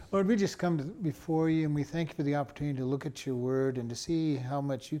Lord, we just come before you and we thank you for the opportunity to look at your word and to see how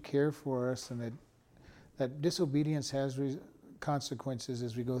much you care for us, and that disobedience has consequences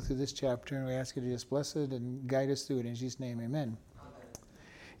as we go through this chapter. And we ask you to just bless it and guide us through it. In Jesus' name, amen.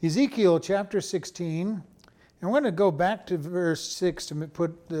 Ezekiel chapter 16. And we're going to go back to verse 6 to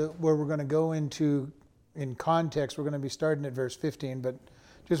put where we're going to go into in context. We're going to be starting at verse 15, but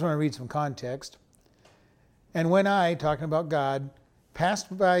just want to read some context. And when I, talking about God,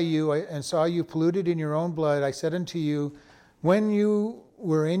 passed by you and saw you polluted in your own blood, I said unto you, when you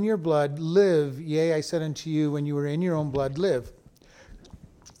were in your blood, live. Yea, I said unto you, when you were in your own blood, live.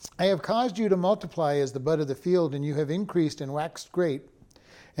 I have caused you to multiply as the bud of the field, and you have increased and waxed great.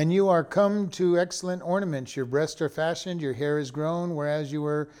 And you are come to excellent ornaments. Your breasts are fashioned, your hair is grown, whereas you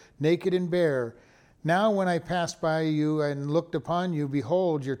were naked and bare. Now when I passed by you and looked upon you,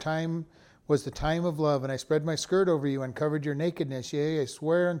 behold, your time was the time of love, and I spread my skirt over you and covered your nakedness. Yea, I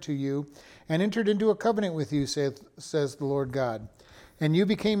swear unto you, and entered into a covenant with you, says the Lord God. And you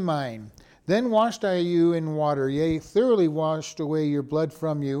became mine. Then washed I you in water, yea, thoroughly washed away your blood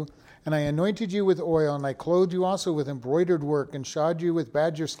from you. And I anointed you with oil, and I clothed you also with embroidered work, and shod you with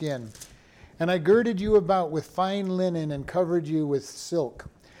badger skin. And I girded you about with fine linen, and covered you with silk.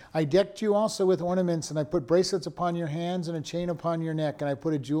 I decked you also with ornaments, and I put bracelets upon your hands and a chain upon your neck, and I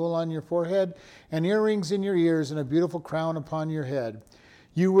put a jewel on your forehead, and earrings in your ears, and a beautiful crown upon your head.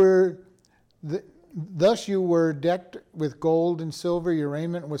 Thus you were decked with gold and silver. Your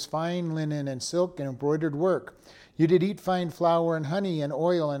raiment was fine linen and silk and embroidered work. You did eat fine flour and honey and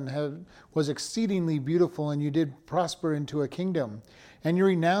oil, and was exceedingly beautiful, and you did prosper into a kingdom. And your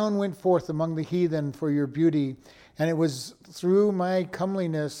renown went forth among the heathen for your beauty, and it was through my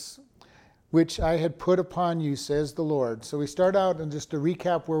comeliness which I had put upon you, says the Lord. So we start out, and just to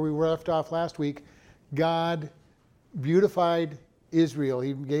recap where we were left off last week, God beautified Israel.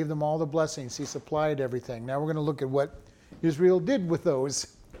 He gave them all the blessings. He supplied everything. Now we're going to look at what Israel did with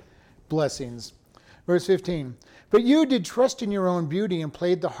those blessings. Verse 15, but you did trust in your own beauty and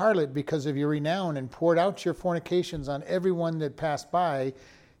played the harlot because of your renown, and poured out your fornications on every one that passed by.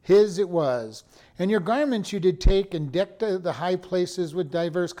 His it was. And your garments you did take, and decked the high places with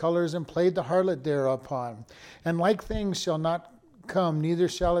diverse colors, and played the harlot thereupon. And like things shall not come, neither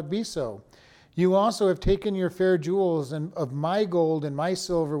shall it be so. You also have taken your fair jewels and of my gold and my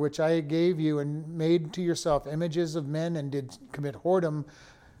silver, which I gave you, and made to yourself images of men, and did commit whoredom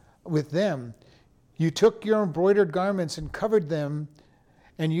with them. You took your embroidered garments and covered them,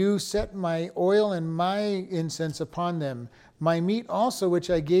 and you set my oil and my incense upon them. My meat also, which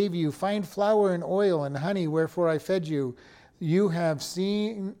I gave you, fine flour and oil and honey, wherefore I fed you. You have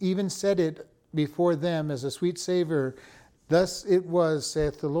seen, even set it before them as a sweet savor. Thus it was,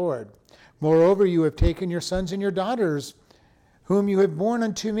 saith the Lord. Moreover, you have taken your sons and your daughters, whom you have borne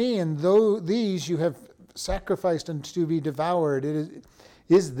unto me, and though these you have sacrificed unto to be devoured.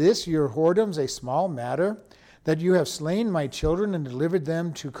 Is this your whoredoms a small matter, that you have slain my children and delivered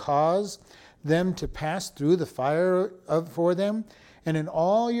them to cause them to pass through the fire for them? And in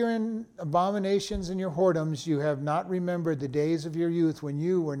all your abominations and your whoredoms you have not remembered the days of your youth, when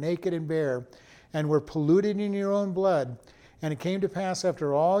you were naked and bare, and were polluted in your own blood. And it came to pass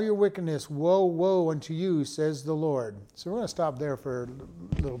after all your wickedness, woe, woe unto you, says the Lord. So we're going to stop there for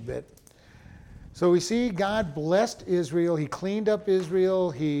a little bit. So we see God blessed Israel. He cleaned up Israel.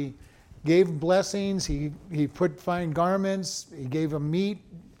 He gave blessings. He put fine garments. He gave them meat,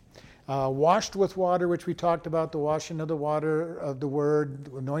 washed with water, which we talked about, the washing of the water of the word,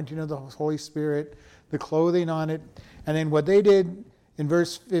 the anointing of the Holy Spirit, the clothing on it. And then what they did in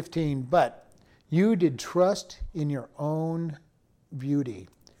verse 15, but you did trust in your own beauty.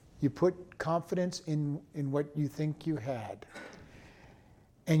 You put confidence in what you think you had.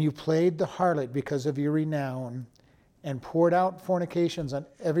 And you played the harlot because of your renown, and poured out fornications on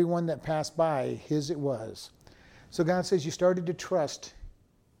everyone that passed by. His it was. So God says you started to trust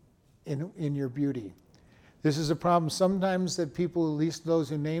in your beauty. This is a problem sometimes that people, at least those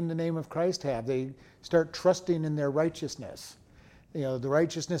who name the name of Christ, have. They start trusting in their righteousness. You know, the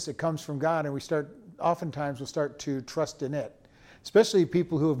righteousness that comes from God, and oftentimes we'll start to trust in it. Especially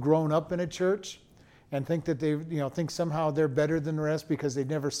people who have grown up in a church and think that they, think somehow they're better than the rest because they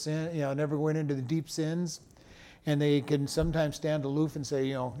never sin, never went into the deep sins, and they can sometimes stand aloof and say,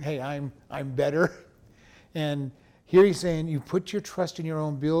 hey, I'm better. And here he's saying, you put your trust in your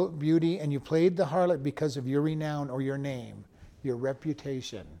own beauty, and you played the harlot because of your renown or your name, your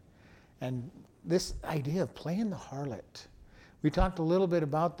reputation. And this idea of playing the harlot, we talked a little bit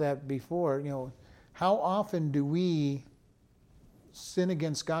about that before. How often do we sin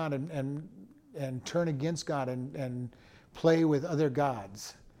against God and turn against God and play with other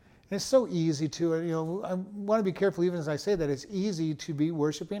gods? And it's so easy to, I want to be careful even as I say that, it's easy to be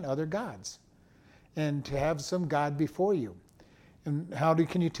worshiping other gods and to have some God before you. And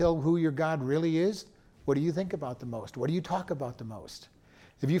can you tell who your God really is? What do you think about the most? What do you talk about the most?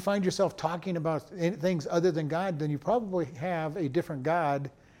 If you find yourself talking about things other than God, then you probably have a different God.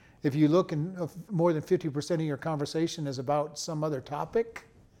 If you look and more than 50% of your conversation is about some other topic,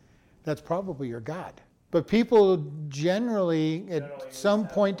 that's probably your God. But people generally at some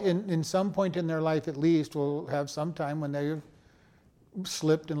point in some point in their life at least will have some time when they've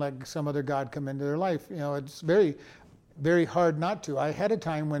slipped and let some other God come into their life. It's very, very hard not to. I had a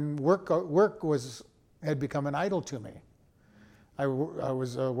time when work had become an idol to me. I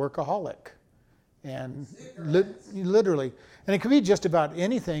was a workaholic, and literally, and it could be just about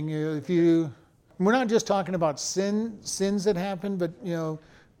anything. We're not just talking about sins that happen,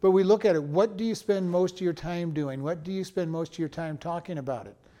 but we look at it. What do you spend most of your time doing? What do you spend most of your time talking about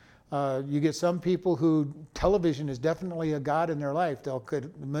it? You get some people who television is definitely a God in their life.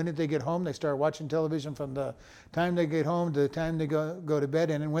 The minute they get home, they start watching television from the time they get home to the time they go to bed.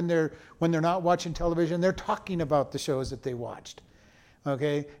 And when they're not watching television, they're talking about the shows that they watched.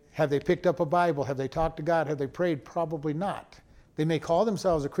 Okay, have they picked up a Bible? Have they talked to God? Have they prayed? Probably not. They may call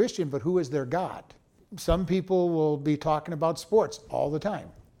themselves a Christian, but who is their God? Some people will be talking about sports all the time.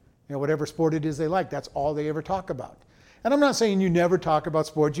 Whatever sport it is they like, that's all they ever talk about. And I'm not saying you never talk about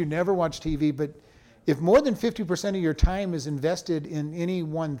sports, you never watch TV, but if more than 50% of your time is invested in any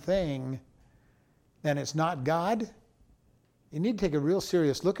one thing, then it's not God. You need to take a real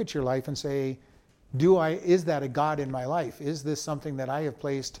serious look at your life and say, is that a God in my life? Is this something that I have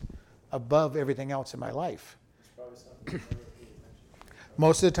placed above everything else in my life?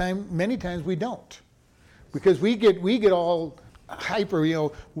 Most of the time, many times we don't. Because we get all hyper,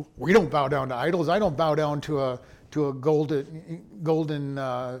 we don't bow down to idols. I don't bow down to a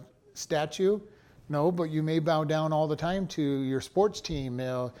golden statue. No, but you may bow down all the time to your sports team.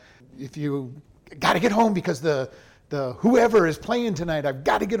 If you got to get home because the whoever is playing tonight, I've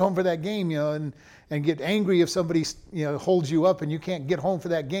got to get home for that game, and get angry if somebody holds you up and you can't get home for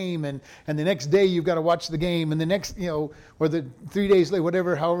that game, and the next day you've got to watch the game, and the next or the 3 days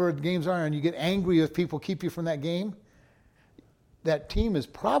later, however the games are, and you get angry if people keep you from that game. That team is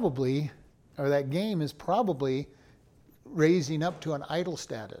probably, or that game is probably raising up to an idol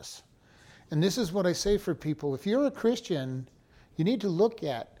status. And this is what I say for people. If you're a Christian, you need to look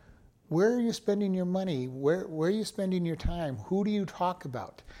at where are you spending your money? Where are you spending your time? Who do you talk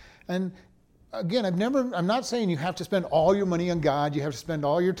about? And again, I'm not saying you have to spend all your money on God. You have to spend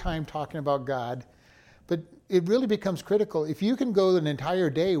all your time talking about God. But it really becomes critical. If you can go an entire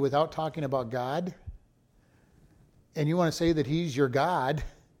day without talking about God, and you want to say that He's your God,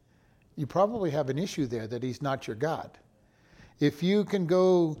 you probably have an issue there that He's not your God. If you can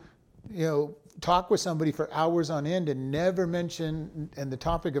go, talk with somebody for hours on end and never mention, and the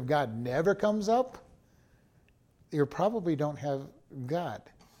topic of God never comes up, you probably don't have God.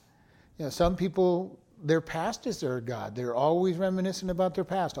 Some people, their past is their God. They're always reminiscent about their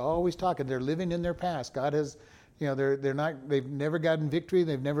past, always talking. They're living in their past. God has, they've never gotten victory.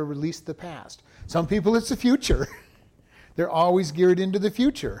 They've never released the past. Some people, it's the future. They're always geared into the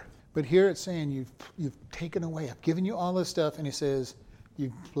future. But here it's saying you've taken away. I've given you all this stuff, and He says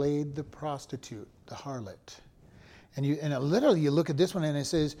you've played the prostitute, the harlot, and literally you look at this one and it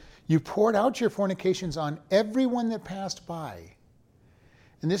says you poured out your fornications on everyone that passed by.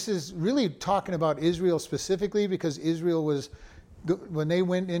 And this is really talking about Israel specifically, because Israel was, when they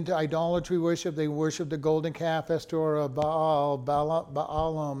went into idolatry worship, they worshipped the golden calf, Ashtoreth, Baal,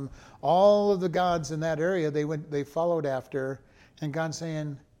 Baalam, all of the gods in that area. They followed after, and God's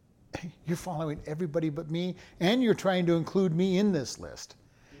saying, you're following everybody but me, and you're trying to include me in this list.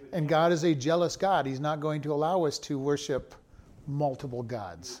 And God is a jealous God. He's not going to allow us to worship multiple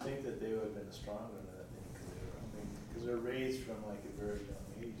gods. You think that they would have been stronger than that thing, because they're raised from like a very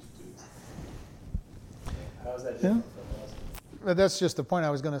young age to. How is that different from us? But that's just the point I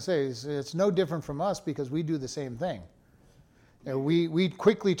was going to say. It's no different from us, because we do the same thing. We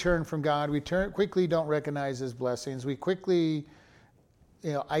quickly turn from God. We quickly don't recognize His blessings. We quickly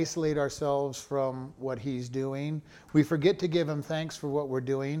isolate ourselves from what He's doing. We forget to give Him thanks for what we're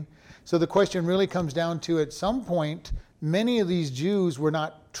doing. So the question really comes down to, at some point, many of these Jews were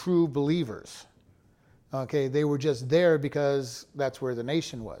not true believers. Okay, they were just there because that's where the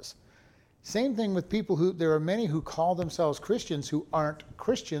nation was. Same thing with people there are many who call themselves Christians who aren't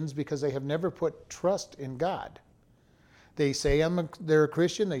Christians because they have never put trust in God. They say they're a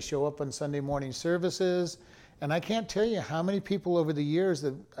Christian, they show up on Sunday morning services, and I can't tell you how many people over the years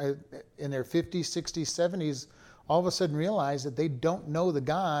that in their 50s, 60s, 70s all of a sudden realize that they don't know the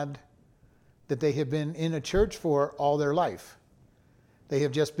God that they have been in a church for all their life. They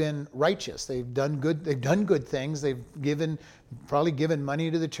have just been righteous. They've done good things. They've probably given money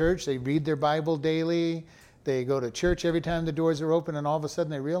to the church. They read their Bible daily. They go to church every time the doors are open, and all of a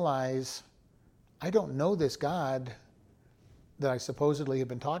sudden they realize, I don't know this God that I supposedly have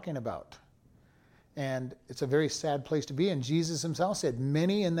been talking about. And it's a very sad place to be. And Jesus himself said,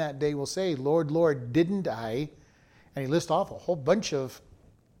 many in that day will say, Lord, Lord, didn't I? And he lists off a whole bunch of,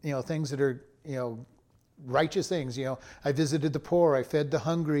 things that are, righteous things. I visited the poor, I fed the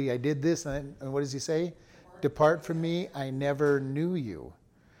hungry, I did this. And what does he say? Depart from me, I never knew you.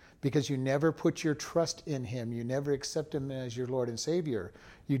 Because you never put your trust in him. You never accept him as your Lord and Savior.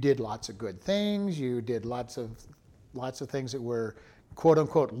 You did lots of good things. You did lots of things that were, quote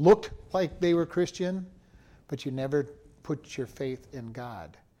unquote, looked like they were Christian, but you never put your faith in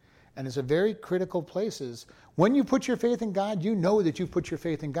God. And it's a very critical place. When you put your faith in God, you know that you put your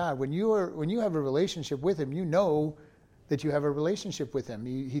faith in God. When you have a relationship with him, you know that you have a relationship with him.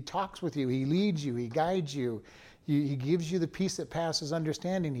 He talks with you, he leads you, he guides you. He gives you the peace that passes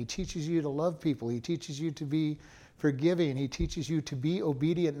understanding. He teaches you to love people. He teaches you to be forgiving. He teaches you to be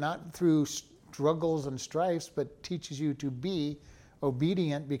obedient, not through struggles and strifes, but teaches you to be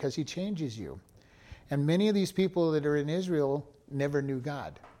obedient because he changes you. And many of these people that are in Israel never knew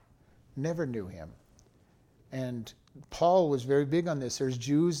God, never knew him. And Paul was very big on this. There's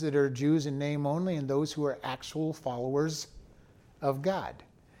Jews that are Jews in name only, and those who are actual followers of God.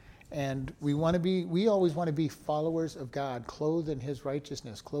 And we always want to be followers of God, clothed in his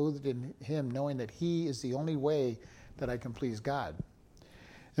righteousness, clothed in him, knowing that he is the only way that I can please God.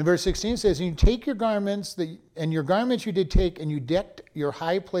 And verse 16 says, and you take your garments, and your garments you did take, and you decked your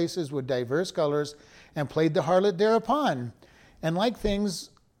high places with diverse colors, and played the harlot thereupon. And like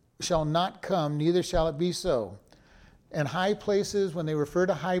things shall not come, neither shall it be so. And high places, when they refer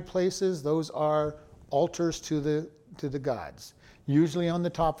to high places, those are altars to the gods. Usually on the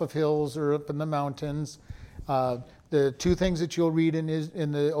top of hills or up in the mountains. The two things that you'll read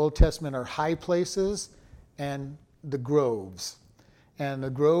in the Old Testament are high places and the groves. And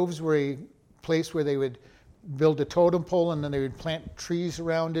the groves were a place where they would build a totem pole and then they would plant trees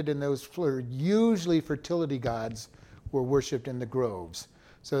around it, and those were usually fertility gods were worshipped in the groves.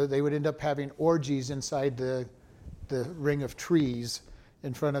 So they would end up having orgies inside the ring of trees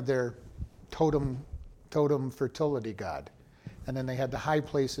in front of their totem fertility god. And then they had the high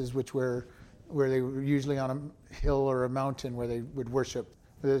places, which were where they were usually on a hill or a mountain where they would worship.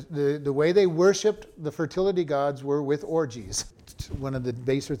 The way they worshipped the fertility gods were with orgies. It's one of the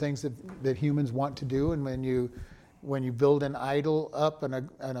baser things that humans want to do. And when you build an idol up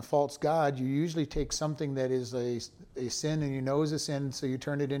and a false god, you usually take something that is a sin and you know is a sin, so you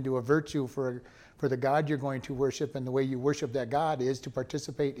turn it into a virtue for the god you're going to worship. And the way you worship that god is to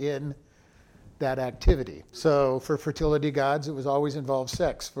participate in that activity. So for fertility gods, it was always involved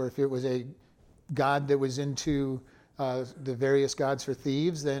sex. For if it was a god that was into the various gods for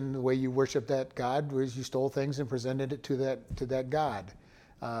thieves, then the way you worship that god was you stole things and presented it to that god.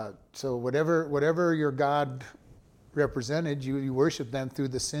 So whatever your god represented, you worship them through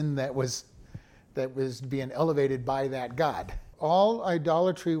the sin that was being elevated by that god. All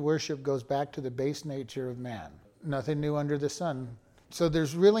idolatry worship goes back to the base nature of man. Nothing new under the sun. So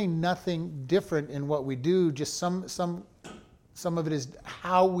there's really nothing different in what we do. Just some of it is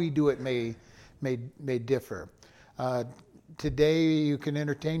how we do it may differ. Today you can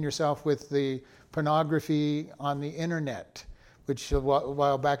entertain yourself with the pornography on the internet, which a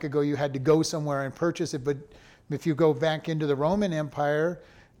while back ago you had to go somewhere and purchase it. But if you go back into the Roman Empire,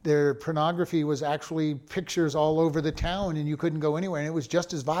 their pornography was actually pictures all over the town, and you couldn't go anywhere. And it was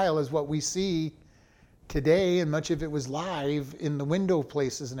just as vile as what we see today, and much of it was live in the window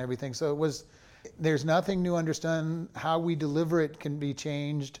places and everything. So there's nothing new understand. How we deliver it can be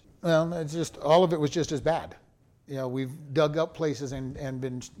changed. Well, it's just all of it was just as bad. We've dug up places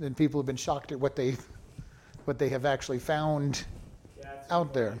and people have been shocked at what they have actually found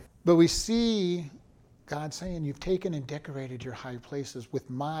out there. But we see God saying, you've taken and decorated your high places with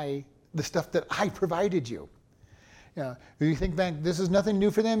the stuff that I provided you. If you think back, this is nothing new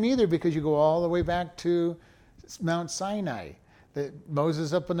for them either, because you go all the way back to Mount Sinai.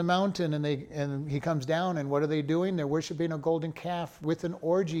 Moses up on the mountain, and he comes down, and what are they doing? They're worshiping a golden calf with an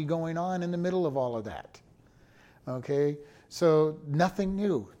orgy going on in the middle of all of that. Okay, so nothing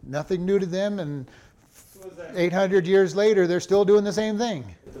new to them, and 800 years later, they're still doing the same thing.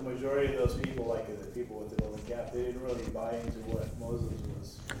 The majority of those people, like the people with the golden calf, they didn't really buy into what Moses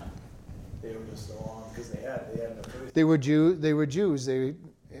was. They were just along because they had no choice. They were Jews.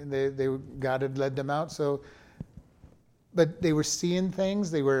 God had led them out. So, but they were seeing things.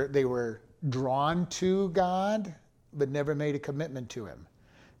 They were drawn to God, but never made a commitment to him.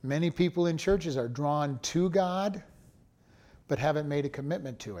 Many people in churches are drawn to God, but haven't made a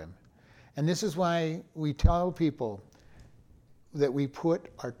commitment to him. And this is why we tell people that we put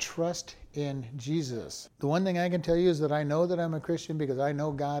our trust in Jesus. The one thing I can tell you is that I know that I'm a Christian because I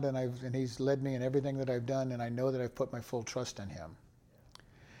know God and he's led me in everything that I've done, and I know that I've put my full trust in him.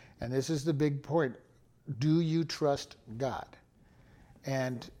 And this is the big point. Do you trust God?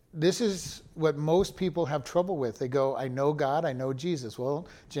 And this is what most people have trouble with. They go, I know God, I know Jesus. Well,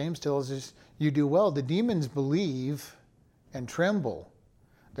 James tells us you do well. The demons believe and tremble.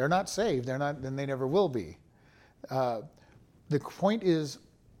 They're not saved. They're not, and they never will be. The point is,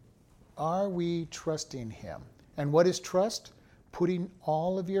 are we trusting him? And what is trust? Putting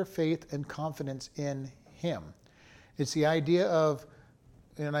all of your faith and confidence in him. It's the idea of,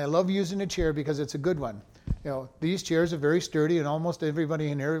 and I love using a chair because it's a good one. These chairs are very sturdy, and almost everybody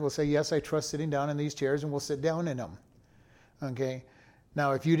in here will say, yes, I trust sitting down in these chairs, and we'll sit down in them. Okay?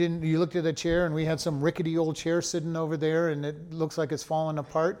 Now, if you looked at a chair and we had some rickety old chair sitting over there and it looks like it's falling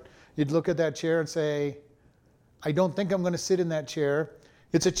apart, you'd look at that chair and say, I don't think I'm going to sit in that chair.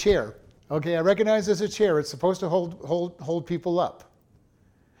 It's a chair. Okay, I recognize it's a chair. It's supposed to hold people up.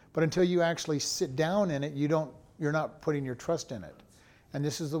 But until you actually sit down in it, you're not putting your trust in it. And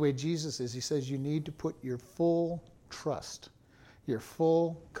this is the way Jesus is. He says you need to put your full trust, your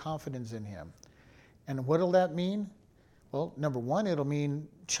full confidence in him. And what will that mean? Well, number one, it'll mean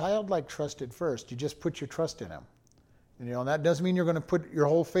childlike trust at first. You just put your trust in him. And that doesn't mean you're going to put your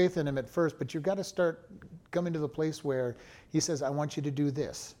whole faith in him at first, but you've got to start coming to the place where he says, I want you to do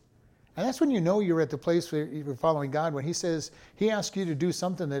this. And that's when you know you're at the place where you're following God, when he says, he asks you to do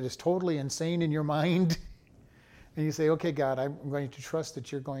something that is totally insane in your mind. And you say, okay, God, I'm going to trust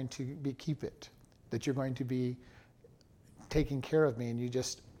that you're going to keep it, that you're going to be taking care of me. And you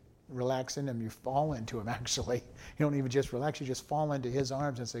just relax in him. You fall into him, actually. You don't even just relax. You just fall into his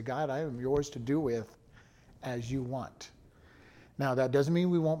arms and say, God, I am yours to do with as you want. Now, that doesn't mean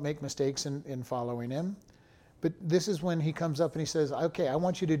we won't make mistakes in following him. But this is when he comes up and he says, okay, I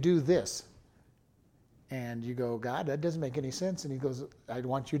want you to do this. And you go, God, that doesn't make any sense. And he goes, I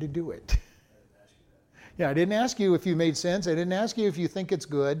want you to do it. Yeah, I didn't ask you if you made sense. I didn't ask you if you think it's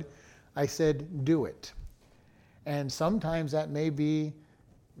good. I said, do it. And sometimes that may be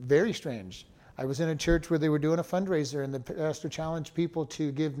very strange. I was in a church where they were doing a fundraiser, and the pastor challenged people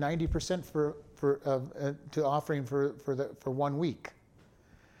to give 90% to offering for 1 week.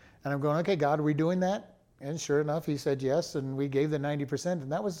 And I'm going, okay, God, are we doing that? And sure enough, he said yes, and we gave the 90%,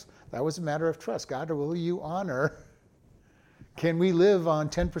 and that was a matter of trust. God, will you honor? Can we live on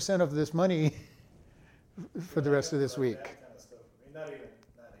 10% of this money for the rest of this week? That kind of stuff. I mean,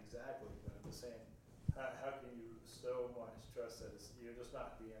 not exactly, but I'm just saying, how can you so much trust that you're just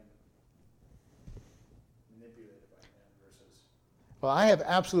not being manipulated by him versus? Well, I have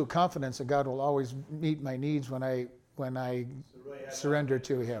absolute confidence that God will always meet my needs when I really surrender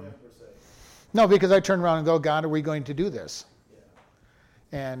to him. No, because I turn around and go, God, are we going to do this?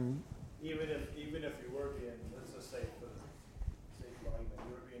 Yeah. And even if you were being, let's just say for the sake of argument,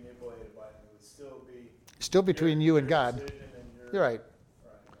 you were being manipulated by him, it would still be between you and God. You're right.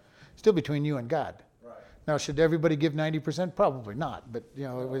 Still between you and God. Right. Now, should everybody give 90%? Probably not. But it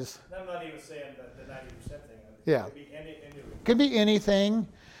was. I'm not even saying that the 90% thing. Yeah. It could be anything. Could be anything.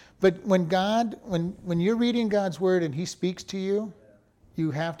 But when you're reading God's word and he speaks to you, you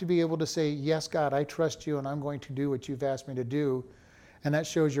have to be able to say, yes, God, I trust you and I'm going to do what you've asked me to do. And that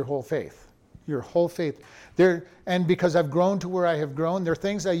shows your whole faith. Your whole faith. And because I've grown to where I have grown, there are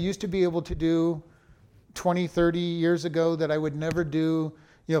things I used to be able to do 20, 30 years ago that I would never do.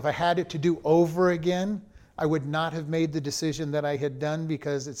 If I had it to do over again, I would not have made the decision that I had done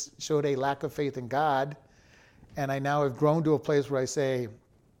because it showed a lack of faith in God. And I now have grown to a place where I say,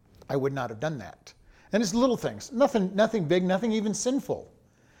 I would not have done that. And it's little things, nothing big, nothing even sinful.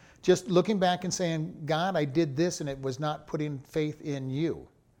 Just looking back and saying, God, I did this and it was not putting faith in you.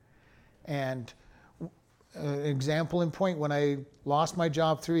 And an example in point, when I lost my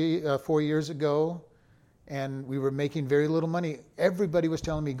job 4 years ago and we were making very little money, everybody was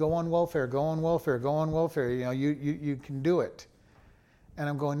telling me, go on welfare, go on welfare, go on welfare. You can do it. And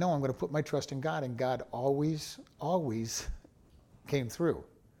I'm going, no, I'm going to put my trust in God. And God always, always came through.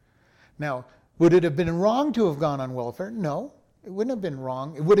 Now, would it have been wrong to have gone on welfare? No, it wouldn't have been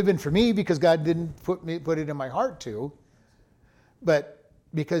wrong. It would have been for me because God didn't put it in my heart to. But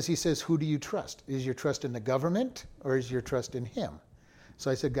because he says, who do you trust? Is your trust in the government or is your trust in him?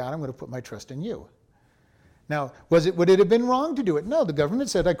 So I said, God, I'm going to put my trust in you. Now, would it have been wrong to do it? No, the government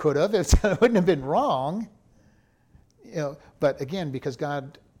said I could have. It wouldn't have been wrong. But again, because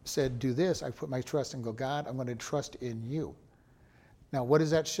God said, do this, I put my trust and go, God, I'm going to trust in you. Now, what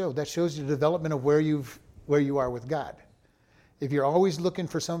does that show? That shows you the development of where you are with God. If you're always looking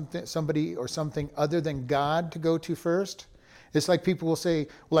for somebody or something other than God to go to first, it's like people will say,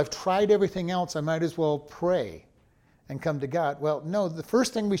 well, I've tried everything else, I might as well pray and come to God. Well, no, the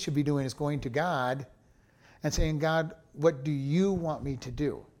first thing we should be doing is going to God and saying, God, what do you want me to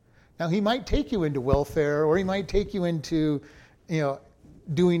do? Now, he might take you into welfare, or he might take you into,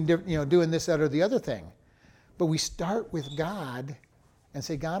 doing this, that, or the other thing. But we start with God and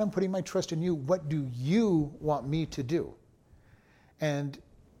say, God, I'm putting my trust in you. What do you want me to do? And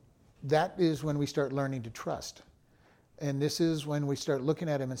that is when we start learning to trust. And this is when we start looking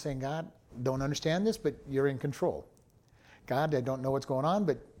at him and saying, God, don't understand this, but you're in control. God, I don't know what's going on,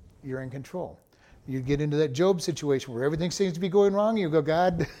 but you're in control. You get into that Job situation where everything seems to be going wrong. You go,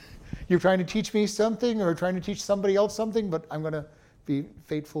 God, you're trying to teach me something or trying to teach somebody else something, but I'm going to be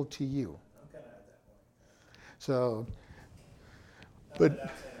faithful to you. I'm kind of at that point. So, Not but that I'm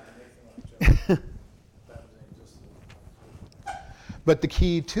saying I'm anything like Job. That was just but the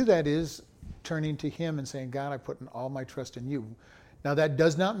key to that is turning to him and saying, God, I put all my trust in you. Now, that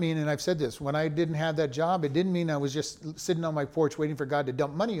does not mean, and I've said this, when I didn't have that job, it didn't mean I was just sitting on my porch waiting for God to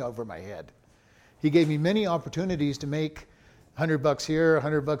dump money over my head. He gave me many opportunities to make $100 here,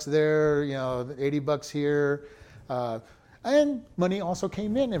 $100 there, $80 here. And money also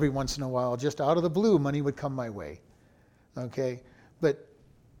came in every once in a while. Just out of the blue, money would come my way. Okay? But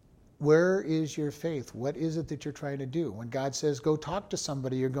where is your faith? What is it that you're trying to do? When God says, go talk to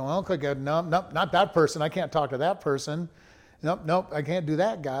somebody, you're going, okay, God, no, not that person. I can't talk to that person. Nope, I can't do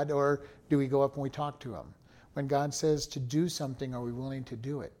that, God. Or do we go up and we talk to him? When God says to do something, are we willing to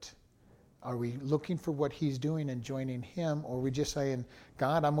do it? Are we looking for what he's doing and joining him? Or are we just saying,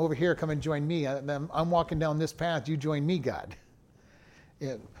 God, I'm over here, come and join me. I'm walking down this path, you join me, God.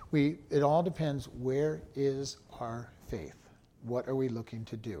 It all depends, where is our faith? What are we looking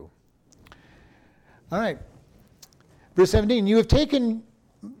to do? All right. Verse 17, you have taken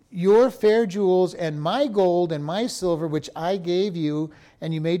your fair jewels and my gold and my silver, which I gave you,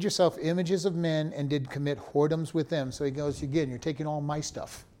 and you made yourself images of men and did commit whoredoms with them. So he goes, again, you're taking all my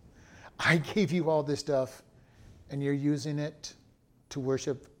stuff. I gave you all this stuff, and you're using it to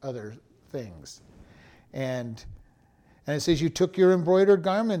worship other things. And it says, you took your embroidered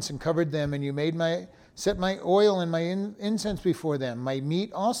garments and covered them, and you set my oil and my incense before them. My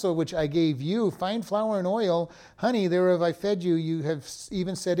meat also, which I gave you, fine flour and oil, honey, thereof I fed you. You have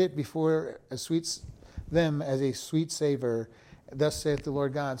even set it before them as a sweet savor. Thus saith the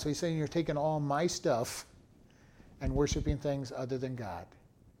Lord God. So he's saying, you're taking all my stuff and worshiping things other than God.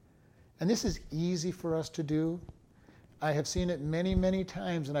 And this is easy for us to do. I have seen it many, many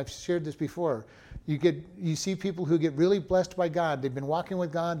times, and I've shared this before. You see people who get really blessed by God. They've been walking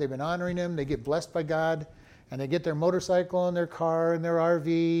with God. They've been honoring him. They get blessed by God, and they get their motorcycle and their car and their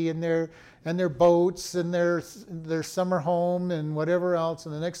RV and their boats and their summer home and whatever else.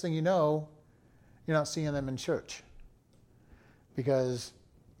 And the next thing you know, you're not seeing them in church because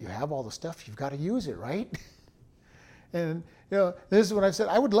you have all the stuff. You've got to use it, right? And this is what I've said.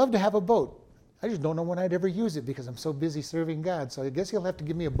 I would love to have a boat. I just don't know when I'd ever use it because I'm so busy serving God. So I guess he'll have to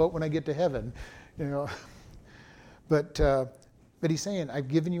give me a boat when I get to heaven, But he's saying, I've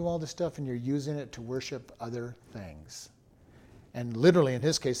given you all this stuff and you're using it to worship other things. And literally, in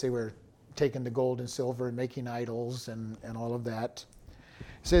his case, they were taking the gold and silver and making idols and all of that.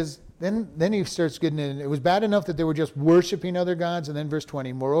 It says, then he starts getting in. It was bad enough that they were just worshiping other gods. And then verse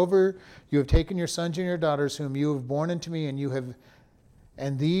 20, moreover, you have taken your sons and your daughters whom you have borne unto me,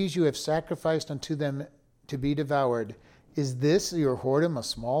 and these you have sacrificed unto them to be devoured. Is this your whoredom a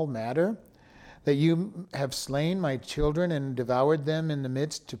small matter? That you have slain my children and devoured them in the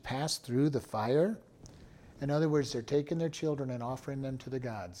midst to pass through the fire? In other words, they're taking their children and offering them to the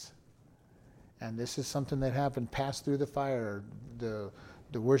gods. And this is something that happened, pass through the fire, the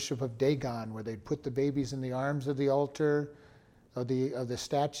worship of Dagon, where they'd put the babies in the arms of the altar, of the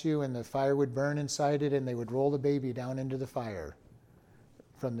statue, and the fire would burn inside it, and they would roll the baby down into the fire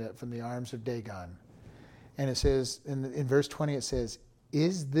from the arms of Dagon. And it says, in verse 20, it says,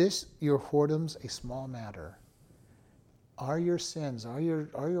 is this your whoredoms a small matter? Are your sins, are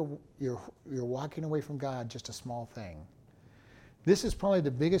your walking away from God just a small thing? This is probably the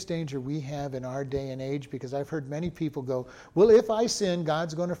biggest danger we have in our day and age, because I've heard many people go, well, if I sin,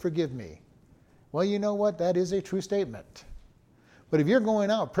 God's going to forgive me. Well, you know what? That is a true statement. But if you're going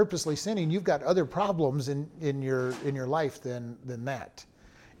out purposely sinning, you've got other problems in your life than that.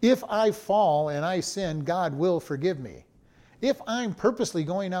 If I fall and I sin, God will forgive me. If I'm purposely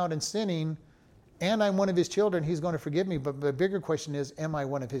going out and sinning, and I'm one of his children, he's going to forgive me. But the bigger question is, am I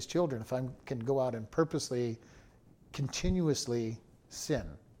one of his children if I can go out and purposely, continuously sin?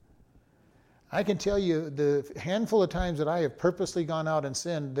 I can tell you the handful of times that I have purposely gone out and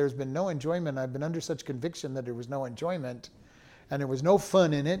sinned, there's been no enjoyment. I've been under such conviction that there was no enjoyment, and there was no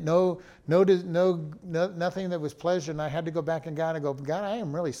fun in it, nothing that was pleasure. And I had to go back and God, I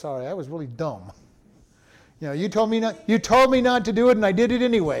am really sorry. I was really dumb. You told me not to do it, and I did it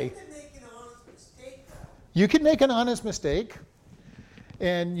anyway. You can make an honest mistake,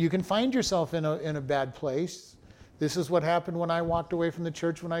 and you can find yourself in a bad place. This is what happened when I walked away from the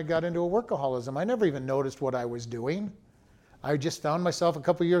church when I got into a workaholism. I never even noticed what I was doing. I just found myself a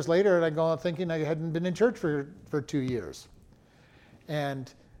couple years later, and I go thinking I hadn't been in church for 2 years.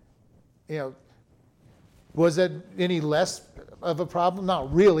 And, was it any less of a problem?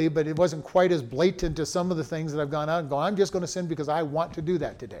 Not really, but it wasn't quite as blatant as some of the things that I've gone out and I'm just going to sin because I want to do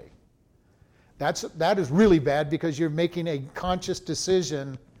that today. That is really bad because you're making a conscious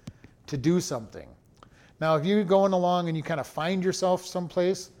decision to do something. Now, if you're going along and you kind of find yourself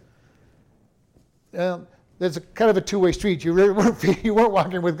someplace, there's a kind of a two-way street. You weren't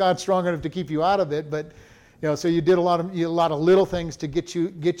walking with God strong enough to keep you out of it, but so you did a lot of little things to get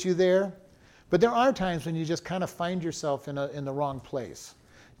you there. But there are times when you just kind of find yourself in the wrong place,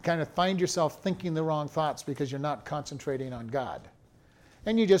 kind of find yourself thinking the wrong thoughts because you're not concentrating on God,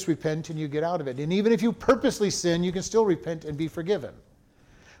 and you just repent and you get out of it. And even if you purposely sin, you can still repent and be forgiven.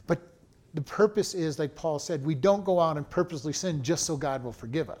 But the purpose is, like Paul said, we don't go out and purposely sin just so God will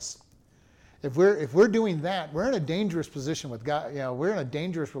forgive us. If we're doing that, we're in a dangerous position with God. We're in a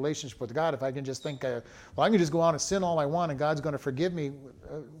dangerous relationship with God. If I can just think, I can just go out and sin all I want and God's going to forgive me,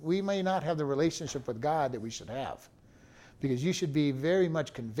 we may not have the relationship with God that we should have. Because you should be very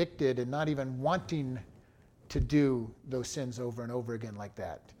much convicted and not even wanting to do those sins over and over again like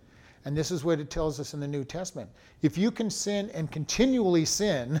that. And this is what it tells us in the New Testament. If you can sin and continually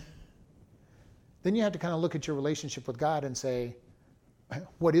sin, then you have to kind of look at your relationship with God and say,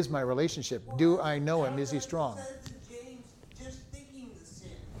 what is my relationship? Do I know him? Is he strong? Just thinking the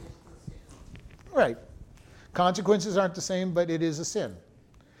sin is the sin. Right. Consequences aren't the same, but it is a sin.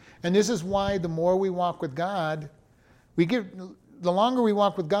 And this is why the more we walk with God, the longer we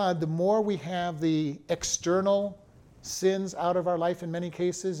walk with God, the more we have the external sins out of our life in many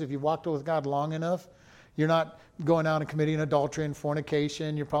cases. If you've walked with God long enough, you're not going out and committing adultery and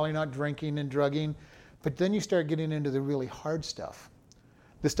fornication. You're probably not drinking and drugging. But then you start getting into the really hard stuff.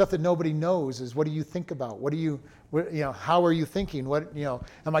 The stuff that nobody knows is, what do you think about? How are you thinking?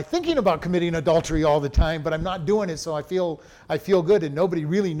 Am I thinking about committing adultery all the time, but I'm not doing it, so I feel good, and nobody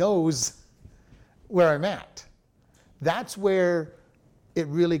really knows where I'm at. That's where it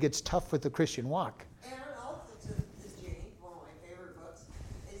really gets tough with the Christian walk. And also, Jane, one of my favorite books,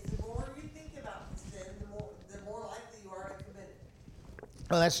 is the more you think about the sin, the more likely you are to commit it.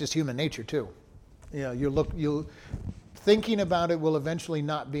 Well, that's just human nature too. Thinking about it will eventually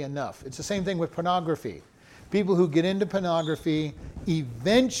not be enough. It's the same thing with pornography. People who get into pornography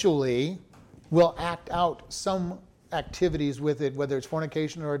eventually will act out some activities with it, whether it's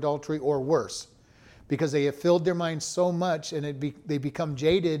fornication or adultery or worse, because they have filled their minds so much and they become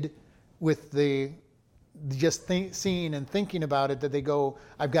jaded with seeing and thinking about it that they go,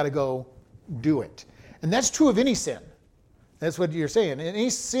 I've got to go do it. And that's true of any sin. That's what you're saying. And any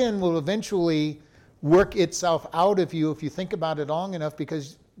sin will eventually work itself out of you if you think about it long enough,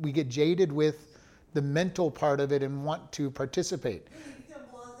 because we get jaded with the mental part of it and want to participate. You become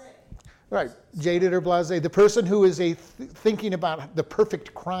blasé. Right, jaded or blasé. The person who is thinking about the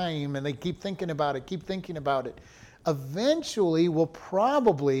perfect crime and they keep thinking about it, eventually will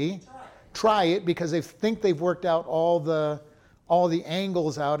probably try it because they think they've worked out all the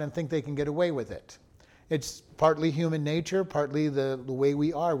angles out and think they can get away with it. It's partly human nature, partly the way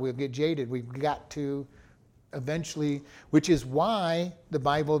we are. We'll get jaded. We've got to eventually, which is why the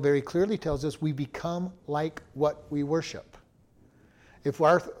Bible very clearly tells us we become like what we worship. If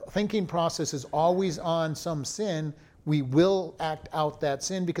our thinking process is always on some sin, we will act out that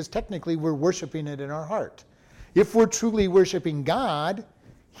sin because technically we're worshiping it in our heart. If we're truly worshiping God,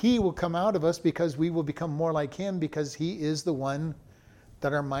 he will come out of us because we will become more like him because he is the one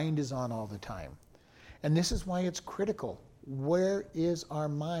that our mind is on all the time. And this is why it's critical. Where is our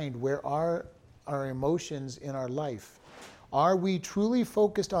mind? Where are our emotions in our life? Are we truly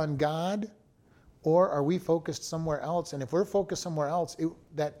focused on God, or are we focused somewhere else? And if we're focused somewhere else,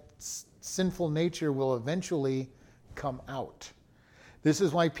 that sinful nature will eventually come out. This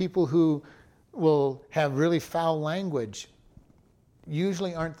is why people who will have really foul language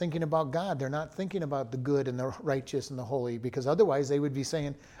usually aren't thinking about God. They're not thinking about the good and the righteous and the holy, because otherwise they would be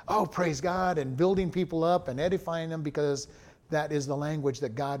saying, oh, praise God, and building people up and edifying them, because that is the language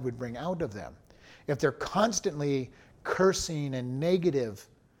that God would bring out of them. If they're constantly cursing and negative,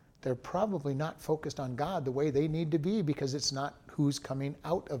 they're probably not focused on God the way they need to be, because it's not who's coming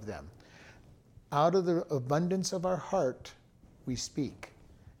out of them. Out of the abundance of our heart, we speak,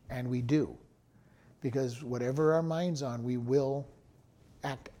 and we do. Because whatever our mind's on, we will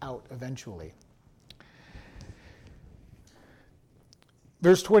act out eventually.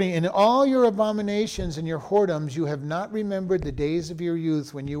 Verse 20, in all your abominations and your whoredoms, you have not remembered the days of your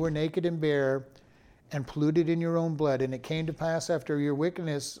youth when you were naked and bare and polluted in your own blood. And it came to pass after your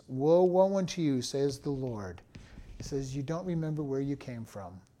wickedness, woe, woe unto you, says the Lord. He says, you don't remember where you came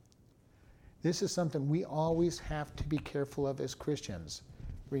from. This is something we always have to be careful of as Christians.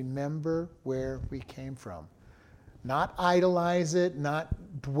 Remember where we came from. Not idolize it, not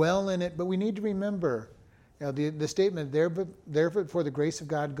dwell in it, but we need to remember. You know, the statement, therefore for the grace of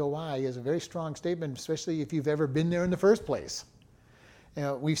God go I, is a very strong statement, especially if you've ever been there in the first place. You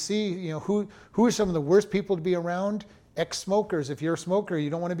know, we see, who are some of the worst people to be around? Ex-smokers. If you're a smoker, you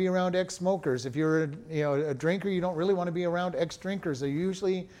don't want to be around ex-smokers. If you're a drinker, you don't really want to be around ex-drinkers. They're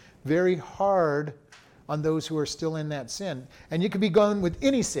usually very hard on those who are still in that sin. And you could be going with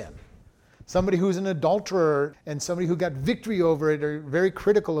any sin. Somebody who's an adulterer and somebody who got victory over it are very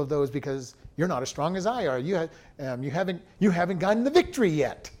critical of those, because you're not as strong as I are. You haven't gotten the victory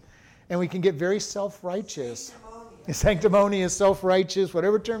yet. And we can get very self-righteous. Sanctimonious, self-righteous,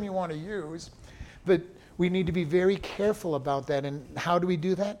 whatever term you want to use. But we need to be very careful about that. And how do we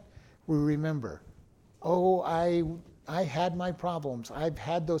do that? We remember, oh, I had my problems. I've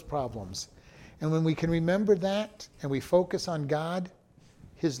had those problems. And when we can remember that and we focus on God,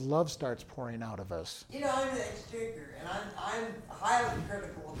 His love starts pouring out of us. I'm an ex-drinker, and I'm highly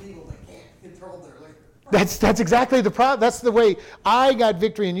critical of people that can't control their liquor. That's exactly the problem. That's the way I got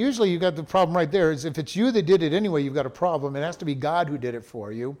victory. And usually you got the problem right there, is if it's you that did it anyway, you've got a problem. It has to be God who did it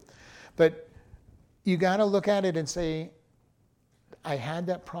for you. But you got to look at it and say, I had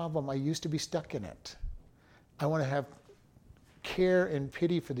that problem. I used to be stuck in it. I want to have care and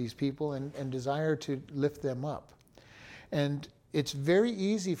pity for these people and desire to lift them up. And it's very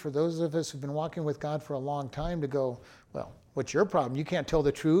easy for those of us who've been walking with God for a long time to go, well, what's your problem? You can't tell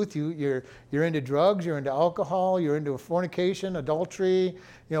the truth. You're into drugs, you're into alcohol, you're into fornication, adultery,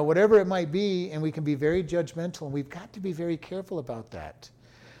 whatever it might be, and we can be very judgmental, and we've got to be very careful about that.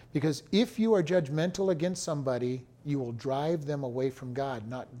 Because if you are judgmental against somebody, you will drive them away from God,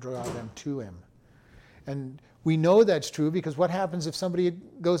 not draw them to Him. And we know that's true, because what happens if somebody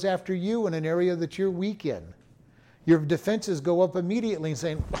goes after you in an area that you're weak in? Your defenses go up immediately and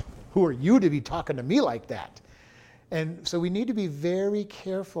saying, who are you to be talking to me like that? And so we need to be very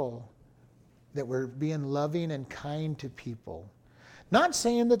careful that we're being loving and kind to people. Not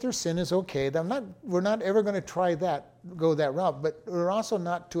saying that their sin is okay. We're not ever going to go that route, but we're also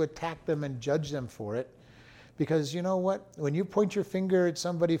not to attack them and judge them for it. Because you know what? When you point your finger at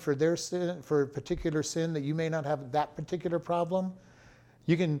somebody for their sin, for a particular sin that you may not have that particular problem,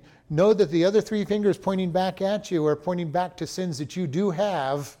 you can know that the other three fingers pointing back at you are pointing back to sins that you do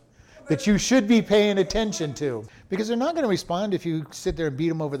have, that you should be paying attention to. Because they're not going to respond if you sit there and beat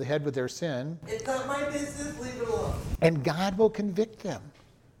them over the head with their sin. It's not my business, leave it alone. And God will convict them.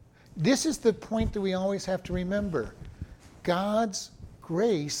 This is the point that we always have to remember. God's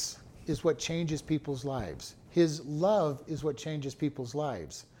grace is what changes people's lives. His love is what changes people's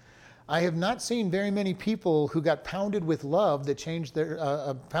lives. I have not seen very many people who got pounded with love that changed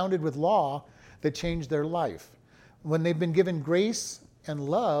pounded with law that changed their life. When they've been given grace and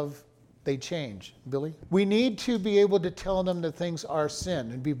love, they change. Billy? We need to be able to tell them that things are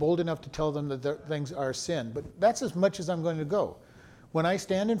sin and be bold enough to tell them that things are sin. But that's as much as I'm going to go. When I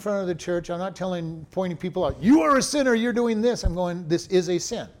stand in front of the church, I'm not pointing people out, you are a sinner, you're doing this. I'm going, this is a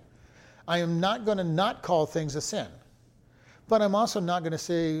sin. I am not going to not call things a sin. But I'm also not going to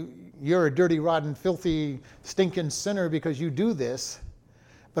say, you're a dirty, rotten, filthy, stinking sinner because you do this.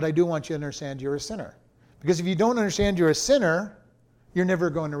 But I do want you to understand you're a sinner. Because if you don't understand you're a sinner, you're never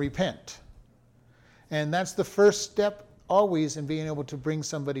going to repent. And that's the first step always in being able to bring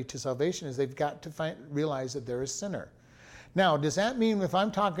somebody to salvation, is they've got to realize that they're a sinner. Now, does that mean if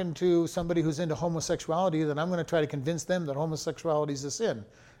I'm talking to somebody who's into homosexuality that I'm going to try to convince them that homosexuality is a sin?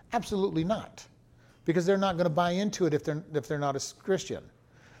 Absolutely not. Because they're not going to buy into it if they're not a Christian.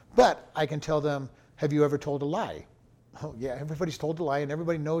 But I can tell them, have you ever told a lie? Oh yeah, everybody's told a lie, and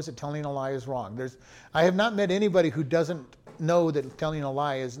everybody knows that telling a lie is wrong. I have not met anybody who doesn't know that telling a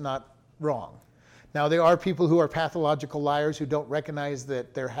lie is not wrong. Now, there are people who are pathological liars who don't recognize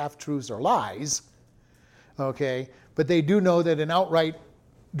that their half-truths are lies, okay? But they do know that an outright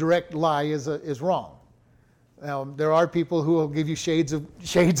direct lie is wrong. Now, there are people who will give you shades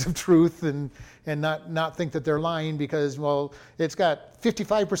of truth and not think that they're lying because, well, it's got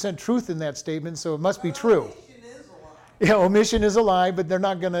 55% truth in that statement, so it must be true. Omission is a lie. Yeah, omission is a lie, but they're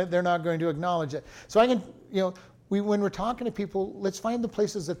not going to acknowledge it. So I can, when we're talking to people, let's find the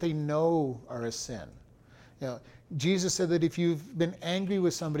places that they know are a sin. Jesus said that if you've been angry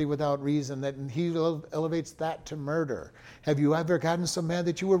with somebody without reason, that he elevates that to murder. Have you ever gotten so mad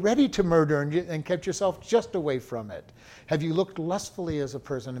that you were ready to murder and kept yourself just away from it? Have you looked lustfully as a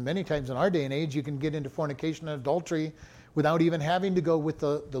person? And many times in our day and age, you can get into fornication and adultery without even having to go with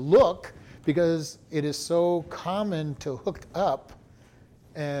the look, because it is so common to hook up,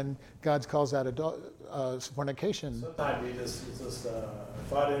 and God calls that fornication. Sometimes it's just a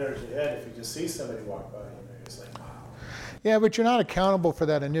thought enters your head. If you just see somebody walk by, you're just like, wow. Yeah, but you're not accountable for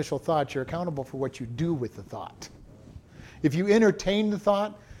that initial thought. You're accountable for what you do with the thought. If you entertain the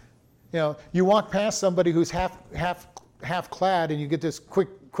thought, you walk past somebody who's half clad and you get this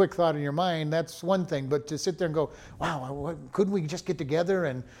quick thought in your mind, that's one thing. But to sit there and go, wow, couldn't we just get together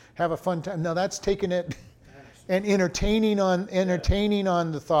and have a fun time? No, that's taking it. And entertaining on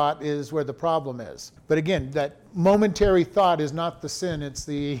the thought is where the problem is. But again, that momentary thought is not the sin, it's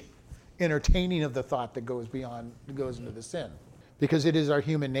the entertaining of the thought that goes into the sin. Because it is our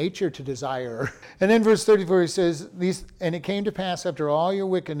human nature to desire. And then verse 34, he says, and it came to pass after all your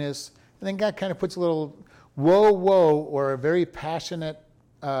wickedness, and then God kind of puts a little woe, woe, or a very passionate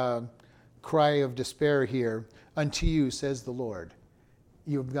cry of despair here, unto you, says the Lord.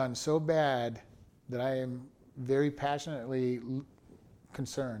 You've gone so bad that I am very passionately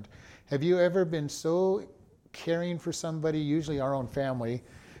concerned. Have you ever been so caring for somebody, usually our own family,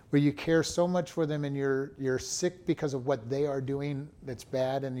 where you care so much for them and you're sick because of what they are doing that's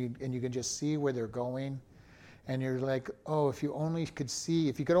bad, and you can just see where they're going, and you're like, oh, if you could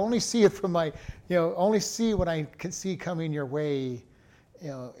only see it from only see what I can see coming your way,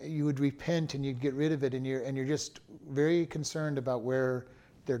 you would repent and you'd get rid of it, and you're just very concerned about where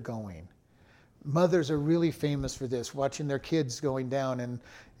they're going. Mothers are really famous for this, watching their kids going down,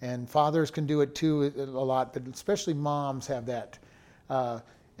 and fathers can do it too a lot, but especially moms have that.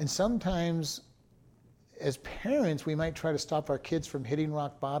 And sometimes, as parents, we might try to stop our kids from hitting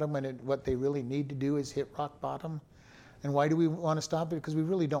rock bottom when what they really need to do is hit rock bottom. And why do we want to stop it? Because we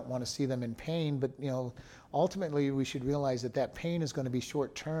really don't want to see them in pain, but ultimately we should realize that pain is going to be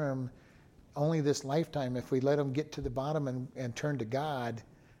short term, only this lifetime. If we let them get to the bottom and turn to God,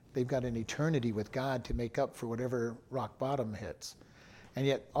 they've got an eternity with God to make up for whatever rock bottom hits. And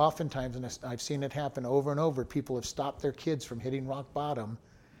yet, oftentimes, and I've seen it happen over and over, people have stopped their kids from hitting rock bottom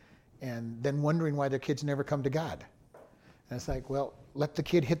and then wondering why their kids never come to God. And it's like, well, let the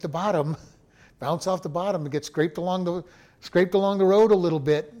kid hit the bottom, bounce off the bottom, and get scraped along the road a little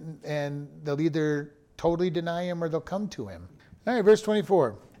bit, and they'll either totally deny him or they'll come to him. All right, verse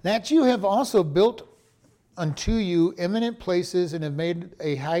 24. That you have also built unto you eminent places, and have made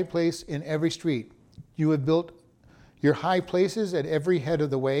a high place in every street. You have built your high places at every head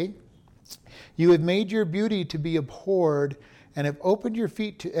of the way. You have made your beauty to be abhorred, and have opened your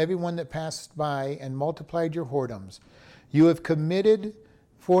feet to everyone that passed by, and multiplied your whoredoms. You have committed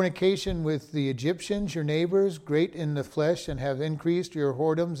fornication with the Egyptians, your neighbors, great in the flesh, and have increased your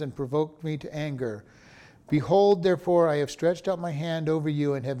whoredoms, and provoked me to anger. Behold, therefore, I have stretched out my hand over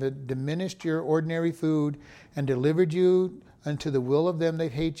you, and have diminished your ordinary food, and delivered you unto the will of them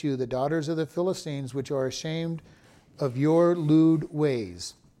that hate you, the daughters of the Philistines, which are ashamed of your lewd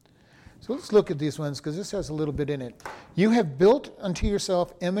ways. So let's look at these ones, because this has a little bit in it. You have built unto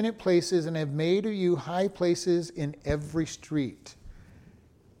yourself eminent places, and have made of you high places in every street.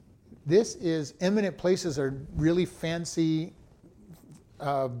 Eminent places are really fancy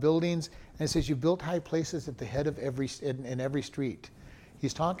buildings. And it says you built high places at the head of in every street.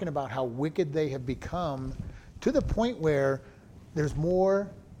 He's talking about how wicked they have become, to the point where there's more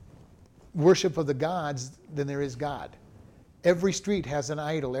worship of the gods than there is God. Every street has an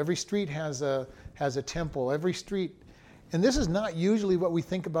idol. Every street has a temple. Every street, and this is not usually what we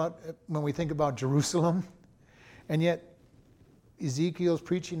think about when we think about Jerusalem, and yet Ezekiel's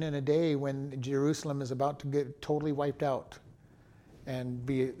preaching in a day when Jerusalem is about to get totally wiped out and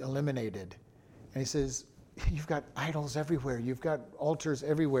be eliminated. And he says, you've got idols everywhere. You've got altars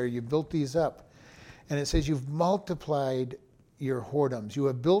everywhere. You built these up. And it says you've multiplied your whoredoms. You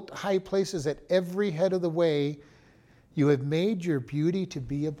have built high places at every head of the way. You have made your beauty to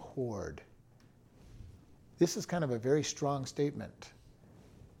be abhorred. This is kind of a very strong statement.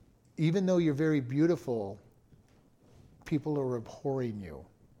 even though you're very beautiful, people are abhorring you.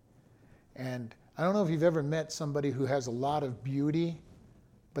 And I don't know if you've ever met somebody who has a lot of beauty,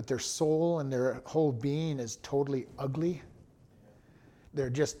 but their soul and their whole being is totally ugly. They're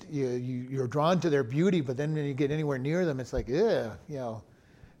just, you're drawn to their beauty, but then when you get anywhere near them, it's like,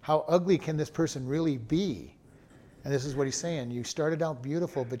 how ugly can this person really be? And this is what he's saying. You started out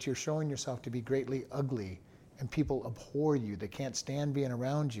beautiful, but you're showing yourself to be greatly ugly, and people abhor you. They can't stand being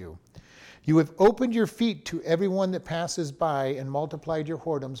around you. You have opened your feet to everyone that passes by and multiplied your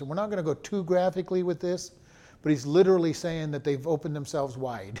whoredoms. And we're not going to go too graphically with this, but he's literally saying that they've opened themselves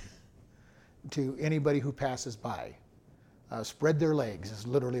wide to anybody who passes by. Spread their legs is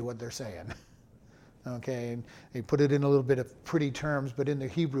literally what they're saying. Okay, and they put it in a little bit of pretty terms, but in the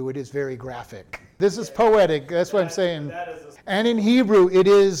Hebrew it is very graphic. This is poetic, that's what I'm saying. And in Hebrew it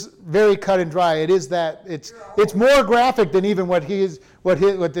is very cut and dry. It is that it's more graphic than even what the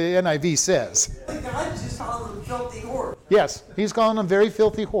NIV says. God's just calling them filthy whores. Yes, he's calling them very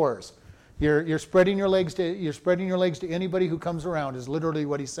filthy whores. You're spreading your legs to anybody who comes around is literally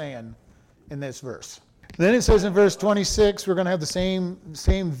what he's saying in this verse. Then it says in verse 26, we're going to have the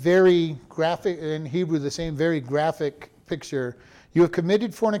same very graphic, in Hebrew, the same very graphic picture. You have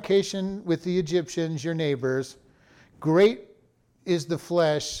committed fornication with the Egyptians, your neighbors. Great is the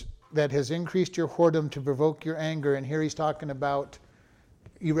flesh that has increased your whoredom to provoke your anger. And here he's talking about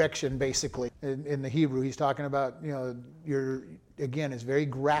erection, basically. In the Hebrew, he's talking about, again, it's very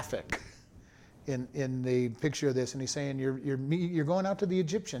graphic in the picture of this, and he's saying you're going out to the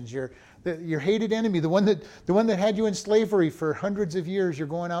Egyptians, your hated enemy, the one that had you in slavery for hundreds of years. You're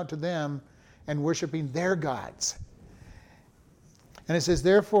going out to them and worshiping their gods. And it says,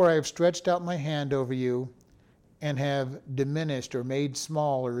 therefore I have stretched out my hand over you and have diminished or made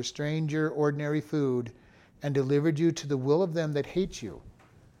small or restrained your ordinary food and delivered you to the will of them that hate you.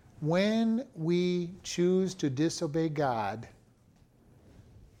 When we choose to disobey God,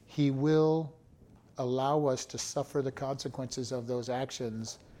 he will allow us to suffer the consequences of those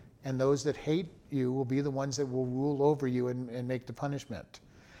actions, and those that hate you will be the ones that will rule over you and make the punishment.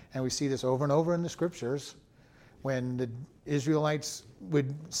 And we see this over and over in the scriptures. When the Israelites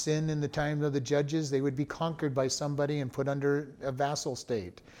would sin in the time of the judges, they would be conquered by somebody and put under a vassal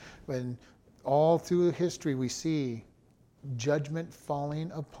state. When all through history we see judgment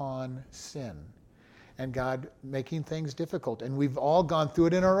falling upon sin, and God making things difficult. And we've all gone through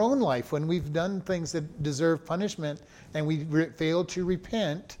it in our own life when we've done things that deserve punishment and we fail to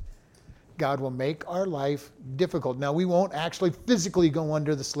repent. God will make our life difficult. Now, we won't actually physically go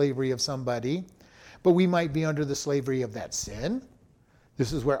under the slavery of somebody, but we might be under the slavery of that sin.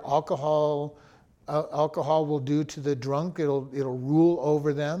 This is where alcohol will do to the drunk. It'll rule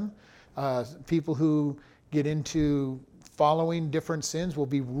over them. People who get into following different sins will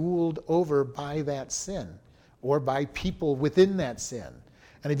be ruled over by that sin or by people within that sin.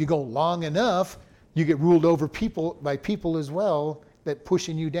 And if you go long enough, you get ruled over by people as well, that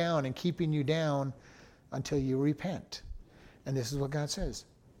pushing you down and keeping you down until you repent. And this is what God says.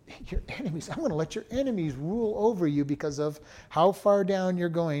 Your enemies, I'm going to let your enemies rule over you because of how far down you're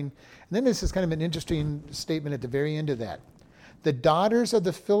going. And then this is kind of an interesting statement at the very end of that. The daughters of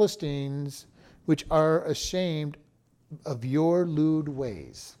the Philistines, which are ashamed of your lewd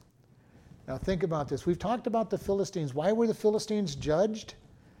ways. Now think about this. We've talked about the Philistines. Why were the Philistines judged?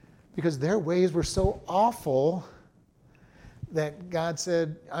 Because their ways were so awful that God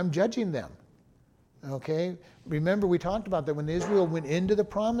said, I'm judging them. Okay? Remember, we talked about that when Israel went into the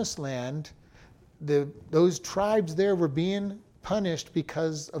promised land, those tribes there were being punished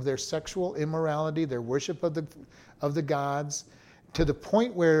because of their sexual immorality, their worship of the gods, to the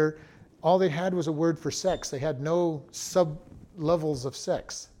point where all they had was a word for sex. They had no sub-levels of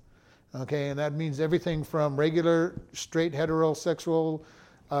sex. Okay, and that means everything from regular, straight, heterosexual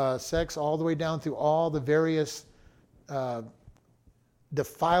sex all the way down through all the various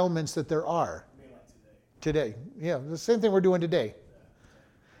defilements that there are. Today. Yeah, the same thing we're doing today.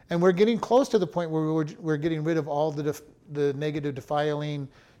 And we're getting close to the point where we're getting rid of all the negative, defiling,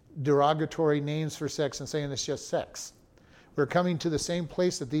 derogatory names for sex and saying it's just sex. We're coming to the same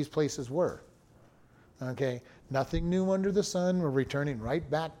place that these places were. Okay, nothing new under the sun. We're returning right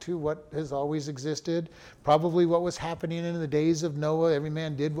back to what has always existed. Probably what was happening in the days of Noah. Every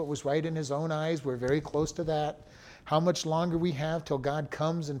man did what was right in his own eyes. We're very close to that. How much longer we have till God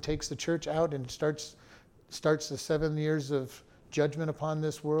comes and takes the church out and starts the 7 years of judgment upon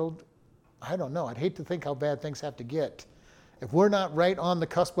this world? I don't know. I'd hate to think how bad things have to get. If we're not right on the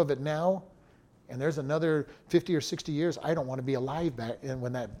cusp of it now, and there's another 50 or 60 years, I don't want to be alive back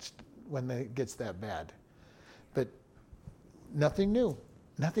when it gets that bad. But nothing new.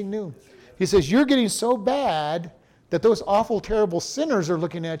 Nothing new. He says, you're getting so bad that those awful, terrible sinners are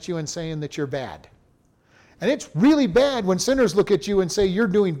looking at you and saying that you're bad. And it's really bad when sinners look at you and say you're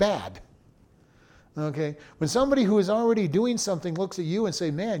doing bad. Okay? When somebody who is already doing something looks at you and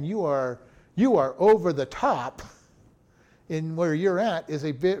say, man, you are over the top in where you're at, is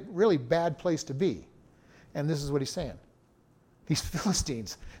a really bad place to be. And this is what he's saying. These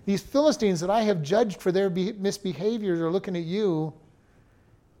Philistines that I have judged for their misbehaviors are looking at you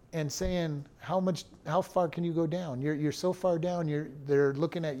and saying, how far can you go down? You're so far down, they're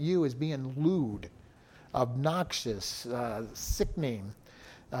looking at you as being lewd, obnoxious, sickening,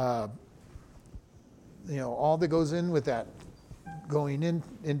 all that goes in with that, going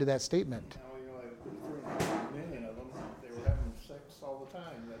into that statement. Like 3 million of them, they were having sex all the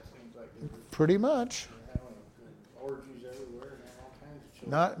time. That seems like it was pretty much. having orgies everywhere and all kinds of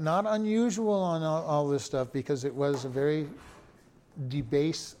children. Not unusual on all this stuff, because it was a very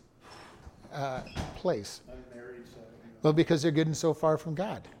debased place. Unmarried, so, Well, because they're getting so far from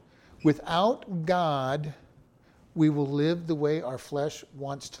God. Without God, we will live the way our flesh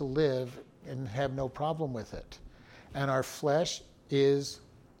wants to live and have no problem with it. And our flesh is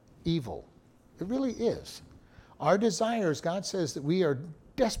evil. It really is. Our desires, God says that we are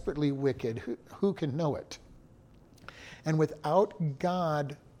desperately wicked. Who can know it? And without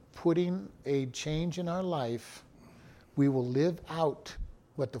God putting a change in our life, we will live out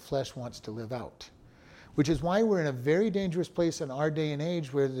what the flesh wants to live out. Which is why we're in a very dangerous place in our day and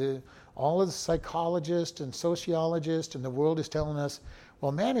age, where all of the psychologists and sociologists and the world is telling us,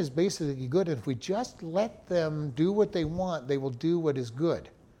 well, man is basically good, and if we just let them do what they want, they will do what is good.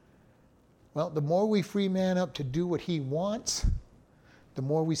 Well, the more we free man up to do what he wants, the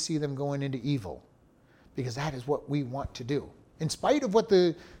more we see them going into evil, because that is what we want to do. In spite of what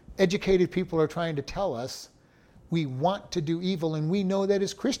the educated people are trying to tell us, we want to do evil, and we know that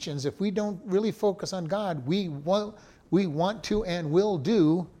as Christians, if we don't really focus on God, we want to and will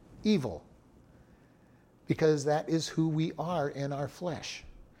do evil, because that is who we are in our flesh.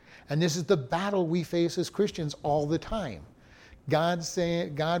 And this is the battle we face as Christians all the time.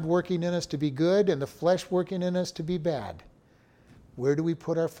 God working in us to be good and the flesh working in us to be bad. Where do we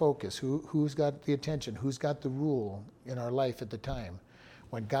put our focus? Who's got the attention? Who's got the rule in our life at the time?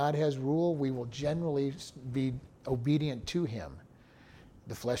 When God has rule, we will generally be obedient to him.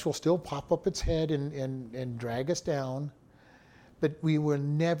 The flesh will still pop up its head and drag us down, but we will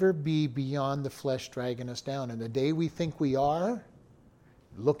never be beyond the flesh dragging us down. And the day we think we are,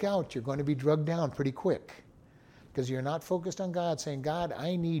 look out, you're going to be drugged down pretty quick. Because you're not focused on God, saying, God,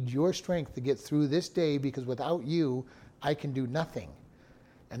 I need your strength to get through this day, because without you, I can do nothing.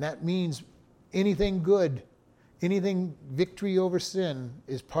 And that means anything good, anything victory over sin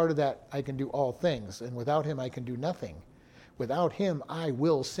is part of that. I can do all things. And without him, I can do nothing. Without him, I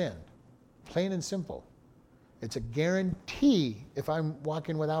will sin. Plain and simple. It's a guarantee, if I'm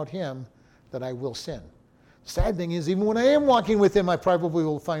walking without him, that I will sin. Sad thing is, even when I am walking with him, I probably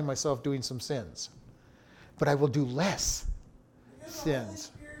will find myself doing some sins. But I will do less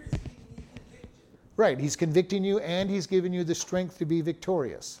sins. Right, he's convicting you, and he's giving you the strength to be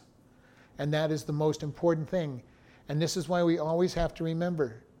victorious. And that is the most important thing. And this is why we always have to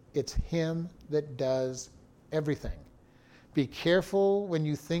remember, it's him that does everything. Be careful when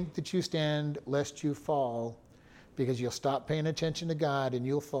you think that you stand, lest you fall, because you'll stop paying attention to God and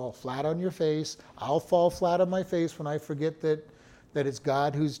you'll fall flat on your face. I'll fall flat on my face when I forget that it's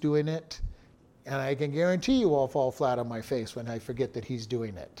God who's doing it. And I can guarantee you I'll fall flat on my face when I forget that he's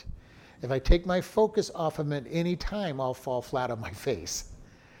doing it. If I take my focus off him at any time, I'll fall flat on my face.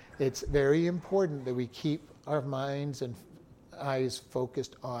 It's very important that we keep our minds and eyes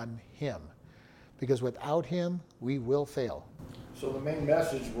focused on him, because without him, we will fail. So the main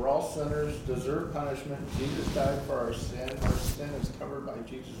message, we're all sinners, deserve punishment. Jesus died for our sin. Our sin is covered by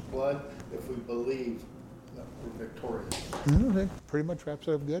Jesus' blood if we believe that we're victorious. That pretty much wraps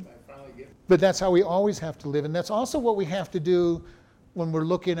it up good. I finally get it. But that's how we always have to live. And that's also what we have to do when we're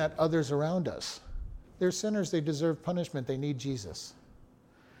looking at others around us. They're sinners. They deserve punishment. They need Jesus.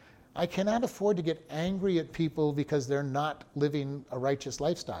 I cannot afford to get angry at people because they're not living a righteous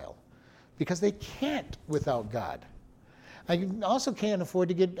lifestyle, because they can't without God. I also can't afford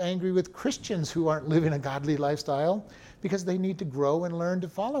to get angry with Christians who aren't living a godly lifestyle, because they need to grow and learn to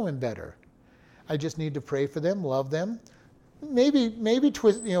follow him better. I just need to pray for them, love them, maybe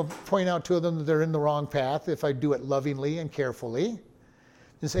point out to them that they're in the wrong path if I do it lovingly and carefully,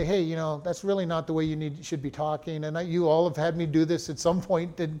 and say, hey, that's really not the way you should be talking. And you all have had me do this at some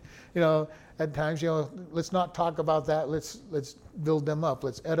point. And at times, let's not talk about that. Let's build them up.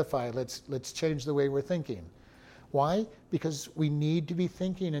 Let's edify. Let's change the way we're thinking. Why? Because we need to be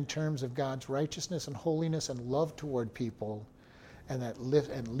thinking in terms of God's righteousness and holiness and love toward people, and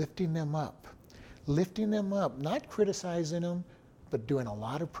lifting them up. Lifting them up, not criticizing them, but doing a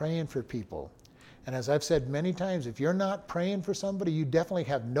lot of praying for people. And as I've said many times, if you're not praying for somebody, you definitely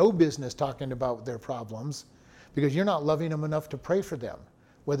have no business talking about their problems, because you're not loving them enough to pray for them,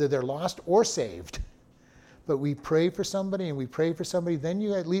 whether they're lost or saved. But we pray for somebody and we pray for somebody, then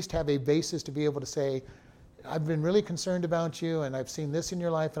you at least have a basis to be able to say, I've been really concerned about you, and I've seen this in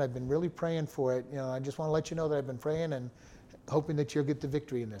your life, and I've been really praying for it. I just want to let you know that I've been praying and hoping that you'll get the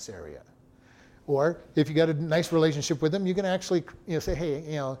victory in this area. Or if you got a nice relationship with them, you can actually say,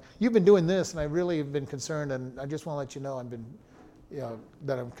 hey, you've been doing this, and I really have been concerned, and I just want to let you know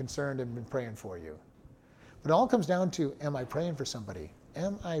that I'm concerned and been praying for you. But it all comes down to, am I praying for somebody?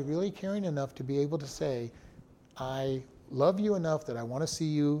 Am I really caring enough to be able to say, I love you enough that I want to see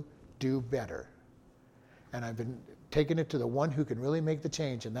you do better? And I've been taking it to the one who can really make the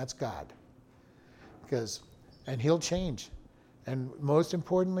change, and that's God. And he'll change. And most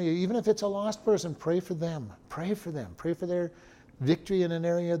importantly, even if it's a lost person, pray for them. Pray for them. Pray for their victory in an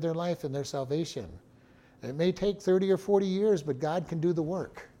area of their life and their salvation. It may take 30 or 40 years, but God can do the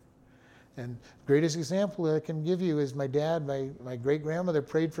work. And the greatest example I can give you is my dad. My great-grandmother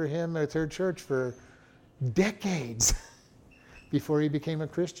prayed for him at their church for decades before he became a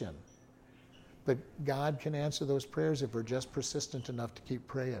Christian. But God can answer those prayers if we're just persistent enough to keep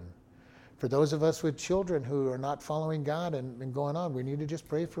praying. For those of us with children who are not following God and going on, we need to just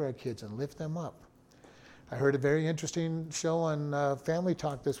pray for our kids and lift them up. I heard a very interesting show on Family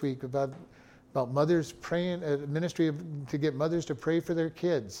Talk this week about mothers praying, a ministry to get mothers to pray for their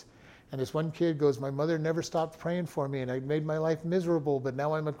kids. And this one kid goes, my mother never stopped praying for me, and I made my life miserable, but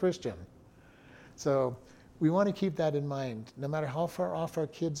now I'm a Christian. So we want to keep that in mind. No matter how far off our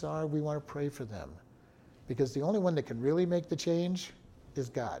kids are, we want to pray for them. Because the only one that can really make the change is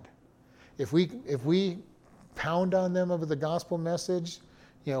God. If we pound on them over the gospel message,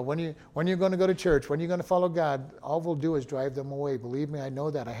 when you're going to go to church, when you're going to follow God, all we'll do is drive them away. Believe me, I know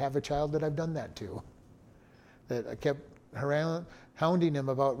that. I have a child that I've done that to. That I kept hounding him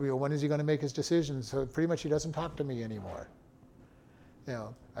about, when is he going to make his decisions? So pretty much he doesn't talk to me anymore.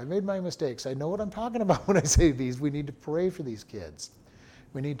 I've made my mistakes. I know what I'm talking about when I say these. We need to pray for these kids.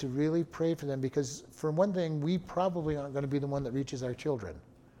 We need to really pray for them, because for one thing, we probably aren't going to be the one that reaches our children.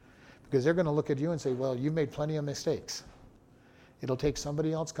 Because they're going to look at you and say, well, you made plenty of mistakes. It'll take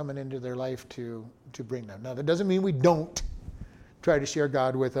somebody else coming into their life to bring them. Now, that doesn't mean we don't try to share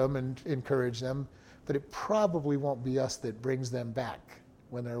God with them and encourage them, but it probably won't be us that brings them back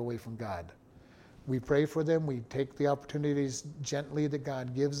when they're away from God. We pray for them. We take the opportunities gently that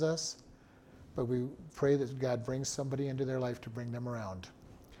God gives us, but we pray that God brings somebody into their life to bring them around.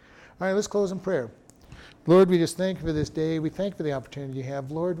 All right, let's close in prayer. Lord, we just thank you for this day. We thank you for the opportunity you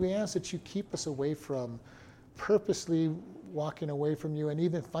have. Lord, we ask that you keep us away from purposely walking away from you and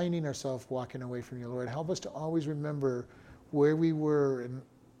even finding ourselves walking away from you, Lord. Help us to always remember where we were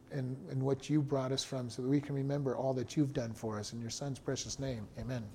and what you brought us from, so that we can remember all that you've done for us. In your Son's precious name, amen.